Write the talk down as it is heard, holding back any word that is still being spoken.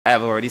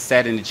have already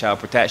said in the Child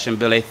Protection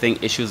Bill, I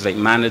think issues like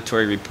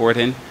mandatory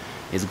reporting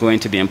is going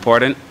to be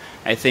important.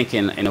 I think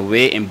in a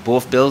way, in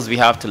both bills, we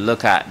have to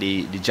look at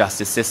the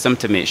justice system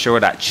to make sure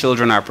that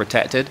children are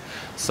protected.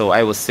 So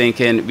I was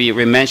thinking,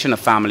 we mentioned a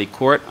family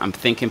court. I'm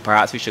thinking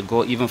perhaps we should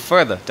go even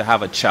further to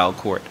have a child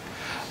court.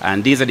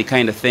 And these are the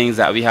kind of things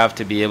that we have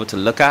to be able to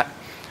look at.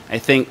 I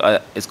think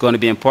it's going to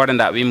be important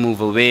that we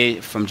move away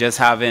from just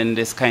having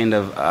this kind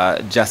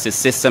of justice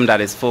system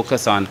that is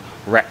focused on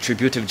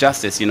retributive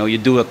justice. You know, you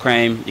do a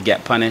crime, you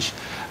get punished,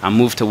 and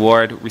move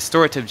toward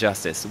restorative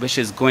justice, which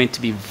is going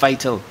to be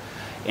vital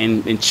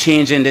in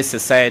changing this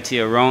society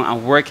around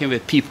and working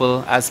with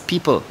people,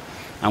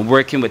 and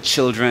working with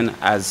children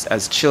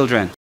as children.